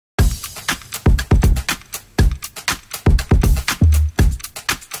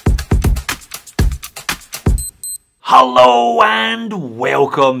Hello and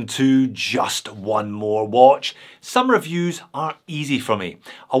welcome to Just One More Watch. Some reviews are easy for me.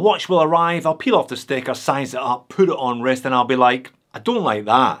 A watch will arrive, I'll peel off the sticker, size it up, put it on wrist, and I'll be like, I don't like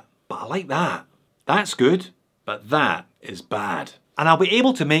that, but I like that. That's good, but that is bad. And I'll be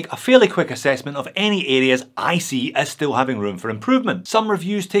able to make a fairly quick assessment of any areas I see as still having room for improvement. Some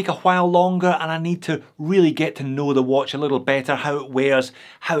reviews take a while longer and I need to really get to know the watch a little better, how it wears,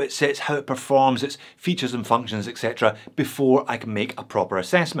 how it sits, how it performs, its features and functions, etc. before I can make a proper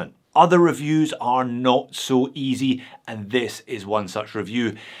assessment. Other reviews are not so easy, and this is one such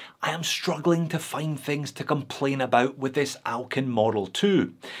review. I am struggling to find things to complain about with this Alkin Model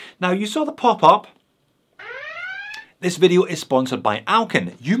 2. Now, you saw the pop-up. This video is sponsored by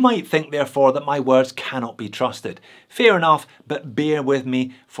Alkin. You might think therefore that my words cannot be trusted. Fair enough, but bear with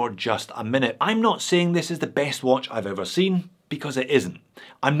me for just a minute. I'm not saying this is the best watch I've ever seen, because it isn't.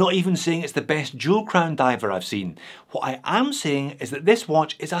 I'm not even saying it's the best jewel crown diver I've seen. What I am saying is that this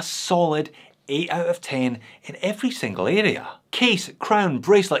watch is a solid 8 out of 10 in every single area. Case, crown,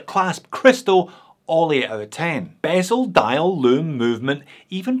 bracelet, clasp, crystal, all 8 out of 10. Bezel, dial, lume, movement,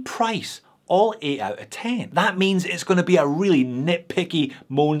 even price, all 8 out of 10. That means it's going to be a really nitpicky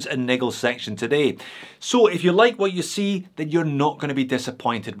moans and niggles section today. So if you like what you see, then you're not going to be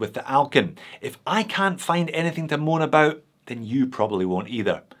disappointed with the Alkin. If I can't find anything to moan about, then you probably won't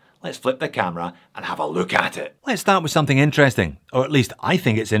either. Let's flip the camera and have a look at it. Let's start with something interesting, or at least I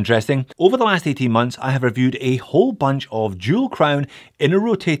think it's interesting. Over the last 18 months, I have reviewed a whole bunch of dual crown, inner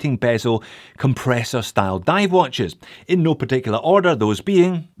rotating bezel, compressor style dive watches. In no particular order, those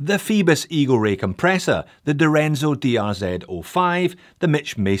being the Phoebus Eagle Ray compressor, the Dorenzo DRZ05, the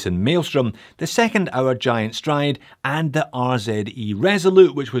Mitch Mason Maelstrom, the second hour Giant Stride, and the RZE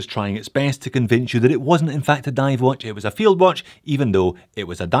Resolute, which was trying its best to convince you that it wasn't in fact a dive watch, it was a field watch, even though it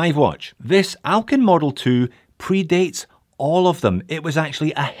was a dive watch. This Alkin Model 2 predates all of them. It was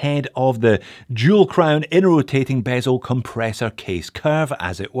actually ahead of the dual crown inner rotating bezel compressor case curve,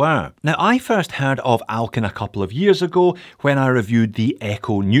 as it were. Now, I first heard of Alkin a couple of years ago when I reviewed the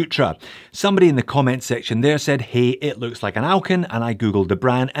Echo Neutra. Somebody in the comment section there said, hey, it looks like an Alkin, and I googled the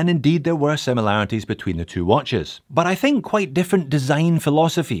brand, and indeed there were similarities between the two watches. But I think quite different design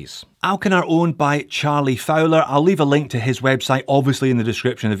philosophies. Alkin are owned by Charlie Fowler. I'll leave a link to his website, obviously in the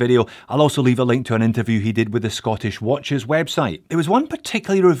description of the video. I'll also leave a link to an interview he did with the Scottish Watches website. There was one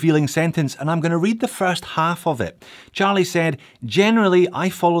particularly revealing sentence, and I'm going to read the first half of it. Charlie said, generally, I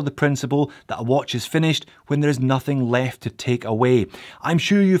follow the principle that a watch is finished when there is nothing left to take away. I'm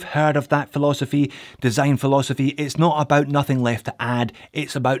sure you've heard of that philosophy, design philosophy. It's not about nothing left to add,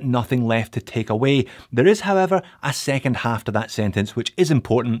 it's about nothing left to take away. There is, however, a second half to that sentence, which is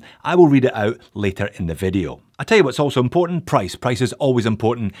important. I will read it out later in the video. I tell you what's also important, price. Price is always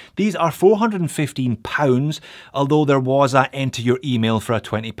important. These are £415, although there was a enter your email for a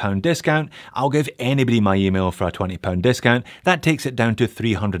 £20 discount. I'll give anybody my email for a £20 discount. That takes it down to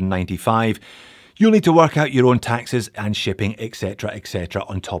 £395. You'll need to work out your own taxes and shipping, etc, etc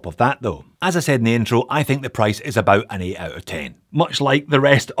on top of that though. As I said in the intro, I think the price is about an 8 out of 10. Much like the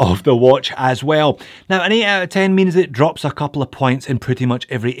rest of the watch as well. Now, an 8 out of 10 means it drops a couple of points in pretty much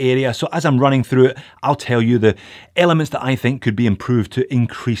every area, so as I'm running through it, I'll tell you the elements that I think could be improved to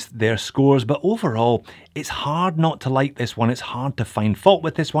increase their scores, but overall, it's hard not to like this one. It's hard to find fault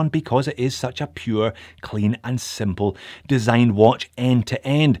with this one because it is such a pure, clean and simple designed watch end to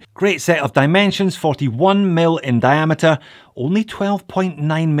end. Great set of dimensions, 41mm in diameter, only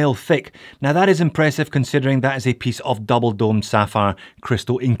 12.9mm thick. Now that is impressive considering that is a piece of double domed sapphire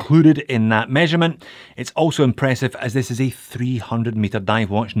crystal included in that measurement. It's also impressive as this is a 300-meter dive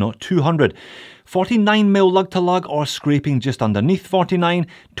watch, not 200. 49mm lug to lug or scraping just underneath 49,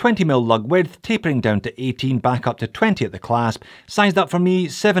 20mm lug width tapering down to 18, back up to 20 at the clasp, sized up for me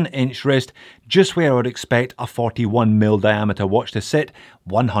 7-inch wrist, just where I would expect a 41mm diameter watch to sit,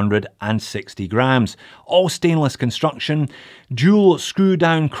 160 grams. All stainless construction, dual screw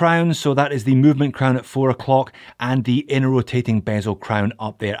down crowns, so that is the movement crown at 4 o'clock and the inner rotating bezel crown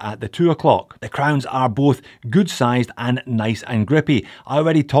up there at the 2 o'clock. The crowns are both good sized and nice and grippy. I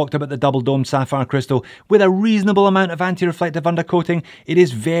already talked about the double dome sapphire crystal. With a reasonable amount of anti-reflective undercoating, it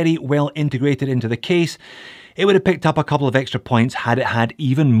is very well integrated into the case. It would have picked up a couple of extra points had it had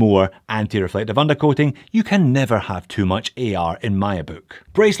even more anti-reflective undercoating. You can never have too much AR in my book.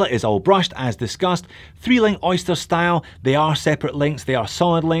 Bracelet is all brushed as discussed. 3-link oyster style. They are separate links, they are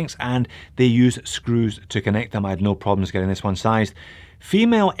solid links, and they use screws to connect them. I had no problems getting this one sized.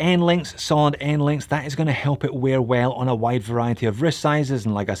 Female end links, solid end links, that is going to help it wear well on a wide variety of wrist sizes,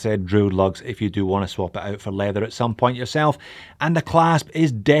 and like I said, drilled lugs if you do want to swap it out for leather at some point yourself. And the clasp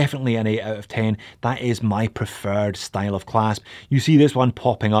is definitely an 8 out of 10. That is my preferred style of clasp. You see this one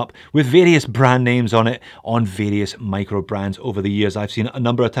popping up with various brand names on it on various micro brands over the years. I've seen it a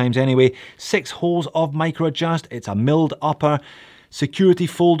number of times anyway. 6 holes of micro adjust, it's a milled upper, security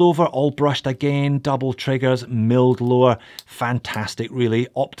fold over, all brushed again, double triggers, milled lower, fantastic really,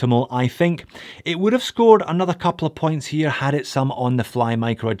 optimal I think. It would have scored another couple of points here had it some on the fly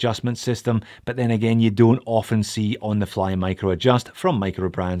micro adjustment system, but then again you don't often see on the fly micro adjust from micro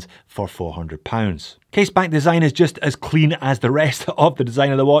brands for £400. Case back design is just as clean as the rest of the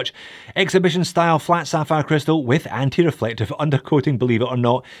design of the watch. Exhibition style flat sapphire crystal with anti-reflective undercoating, believe it or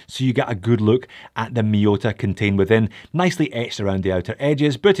not, so you get a good look at the Miyota contained within. Nicely etched around the outer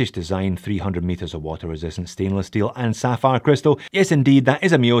edges, British design, 300 meters of water resistant stainless steel and sapphire crystal. Yes indeed, that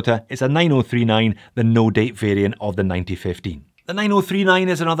is a Miyota. It's a 9039, the no date variant of the 9015. The 9039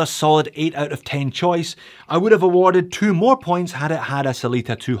 is another solid 8 out of 10 choice. I would have awarded 2 more points had it had a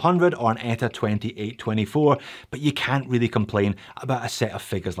Sellita 200 or an ETA 2824, but you can't really complain about a set of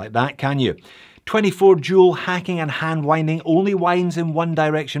figures like that, can you? 24 jewel hacking and hand winding, only winds in one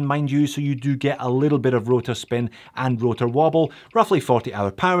direction mind you, so you do get a little bit of rotor spin and rotor wobble, roughly 40-hour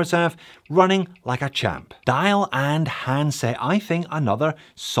power reserve, running like a champ. Dial and handset, I think another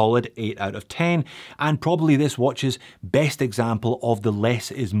solid 8 out of 10, and probably this watch's best example of the less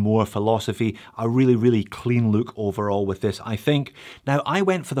is more philosophy. A really clean look overall with this, I think. Now I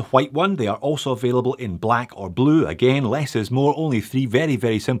went for the white one. They are also available in black or blue. Again, less is more, only 3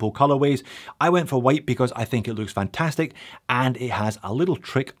 very simple colorways. I went for white because I think it looks fantastic and it has a little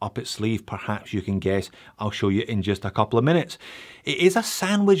trick up its sleeve, perhaps you can guess. I'll show you in just a couple of minutes. It is a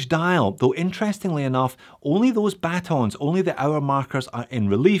sandwich dial, though interestingly enough, only those batons, only the hour markers are in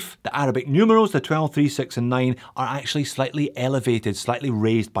relief. The Arabic numerals, the 12, 3, 6 and 9, are actually slightly elevated, slightly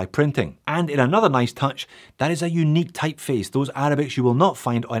raised by printing. And in another nice touch, that is a unique typeface. Those Arabics you will not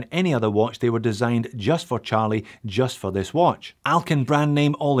find on any other watch. They were designed just for Charlie, just for this watch. Alkin brand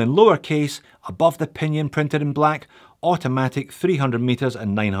name all in lowercase, above the pinion printed in black, automatic 300 meters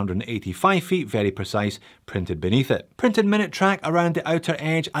and 985 feet, very precise, printed beneath it. Printed minute track around the outer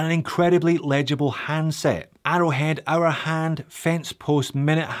edge and an incredibly legible handset. Arrowhead hour hand, fence post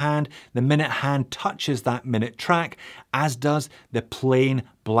minute hand. The minute hand touches that minute track, as does the plain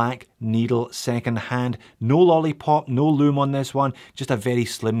black needle second hand. No lollipop, no loom on this one, just a very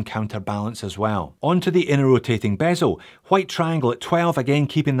slim counterbalance as well. Onto the inner rotating bezel. White triangle at 12, again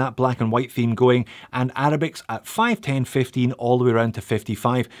keeping that black and white theme going, and Arabics at 5, 10, 15, all the way around to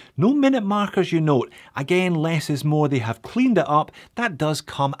 55. No minute markers you note. Again, less is more. They have cleaned it up. That does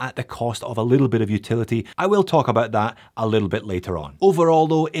come at the cost of a little bit of utility. I will talk about that a little bit later on. Overall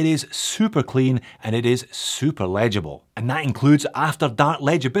though, it is super clean and it is super legible. And that includes after dark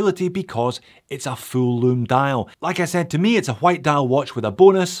legibility because it's a full lume dial. Like I said, to me it's a white dial watch with a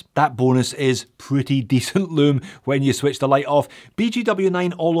bonus. That bonus is pretty decent lume when you switch the light off.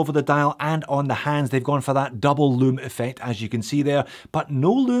 BGW9 all over the dial and on the hands. They've gone for that double lume effect as you can see there, but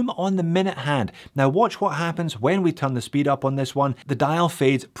no lume on the minute hand. Now watch what happens when we turn the speed up on this one. The dial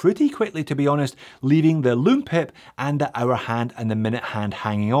fades pretty quickly, to be honest, leaving the lume pip and the hour hand and the minute hand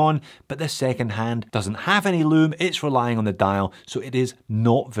hanging on, but the second hand doesn't have any lume. It's relying on the dial, so it is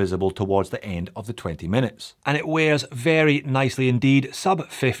not visible towards the end of the 20 minutes. And it wears very nicely indeed, sub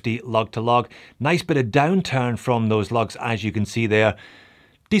 50 lug to lug. Nice bit of downturn from those lugs as you can see there.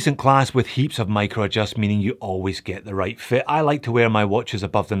 Decent class with heaps of micro adjust, meaning you always get the right fit. I like to wear my watches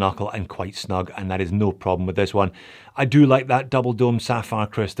above the knuckle and quite snug, and that is no problem with this one. I do like that double dome sapphire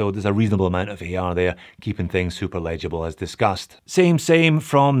crystal. There's a reasonable amount of AR there, keeping things super legible as discussed. Same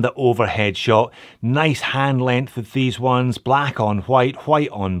from the overhead shot. Nice hand length with these ones, black on white,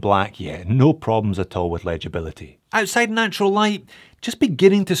 white on black. Yeah, no problems at all with legibility. Outside natural light, just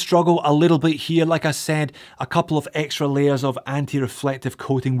beginning to struggle a little bit here. Like I said, a couple of extra layers of anti-reflective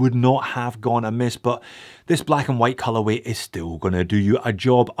coating would not have gone amiss, but this black and white colorway is still going to do you a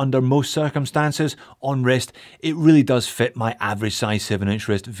job under most circumstances. On wrist, it really does fit my average size 7-inch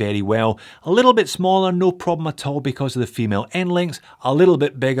wrist very well. A little bit smaller, no problem at all because of the female end links. A little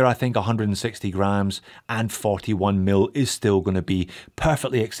bit bigger, I think 160 grams and 41 mil is still going to be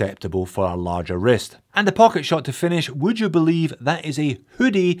perfectly acceptable for a larger wrist. And the pocket shot to finish, would you believe that is a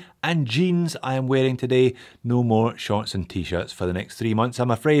hoodie and jeans I am wearing today. No more shorts and t-shirts for the next 3 months,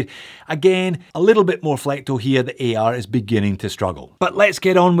 I'm afraid. Again, a little bit more flexible Perfecto here, the AR is beginning to struggle. But let's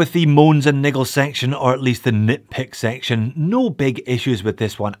get on with the moans and niggles section, or at least the nitpick section. No big issues with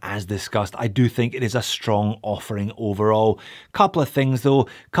this one as discussed. I do think it is a strong offering overall. Couple of things though,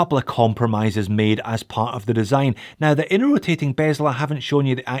 couple of compromises made as part of the design. Now the inner rotating bezel, I haven't shown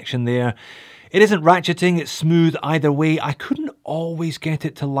you the action there. It isn't ratcheting, it's smooth either way. I couldn't always get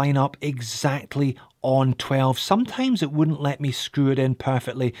it to line up exactly on 12. Sometimes it wouldn't let me screw it in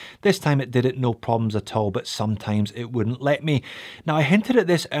perfectly. This time it did it no problems at all, but sometimes it wouldn't let me. Now I hinted at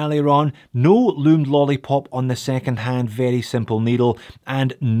this earlier on, no loomed lollipop on the second hand, very simple needle,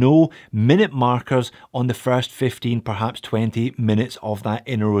 and no minute markers on the first 15, perhaps 20 minutes of that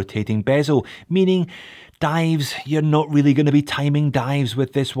inner rotating bezel, meaning dives, you're not really going to be timing dives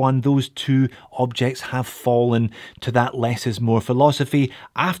with this one. Those two objects have fallen to that less is more philosophy.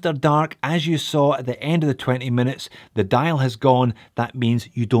 After dark, as you saw at the end of the 20 minutes, the dial has gone. That means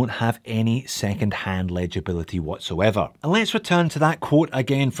you don't have any second-hand legibility whatsoever. And let's return to that quote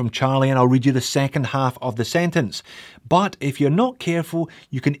again from Charlie, and I'll read you the second half of the sentence. But if you're not careful,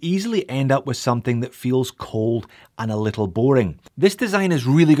 you can easily end up with something that feels cold and a little boring. This design is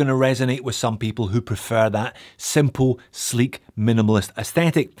really going to resonate with some people who prefer that simple, sleek, minimalist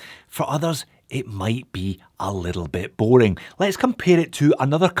aesthetic. For others, it might be a little bit boring. Let's compare it to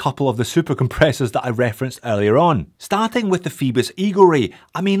another couple of the super compressors that I referenced earlier on. Starting with the Phoebus Eagle Ray.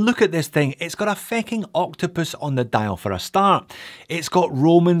 I mean, look at this thing. It's got a fecking octopus on the dial for a start. It's got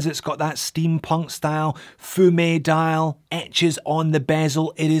Romans, it's got that steampunk style, fume dial, etches on the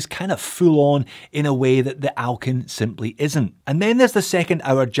bezel. It is kind of full on in a way that the Alkin simply isn't. And then there's the second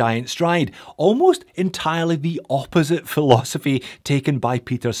hour giant stride, almost entirely the opposite philosophy taken by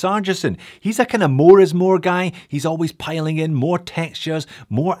Peter Sargison. He's a kind of more is more guy. He's always piling in more textures,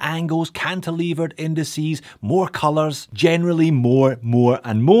 more angles, cantilevered indices, more colours, generally more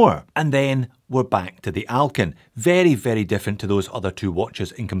and more. And then we're back to the Alkin. Very, very different to those other two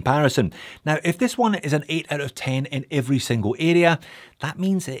watches in comparison. Now, if this one is an 8 out of 10 in every single area, that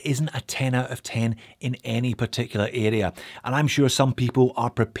means it isn't a 10 out of 10 in any particular area. And I'm sure some people are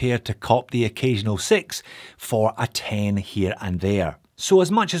prepared to cop the occasional 6 for a 10 here and there. So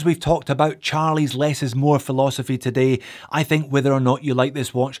as much as we've talked about Charlie's less is more philosophy today, I think whether or not you like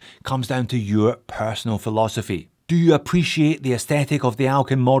this watch comes down to your personal philosophy. Do you appreciate the aesthetic of the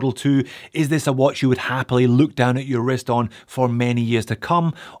Alkin Model 2? Is this a watch you would happily look down at your wrist on for many years to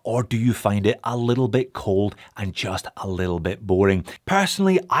come? Or do you find it a little bit cold and just a little bit boring?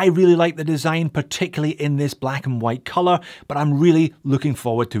 Personally, I really like the design, particularly in this black and white colour, but I'm really looking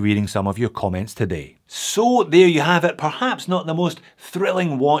forward to reading some of your comments today. So there you have it, perhaps not the most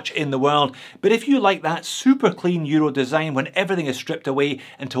thrilling watch in the world, but if you like that super clean Euro design when everything is stripped away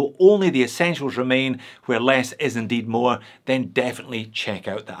until only the essentials remain, where less is indeed more, then definitely check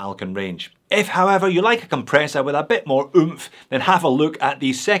out the Alkin range. If, however, you like a compressor with a bit more oomph, then have a look at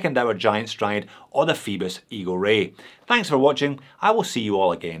the second hour giant stride or the Phoebus Eagle Ray. Thanks for watching. I will see you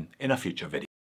all again in a future video.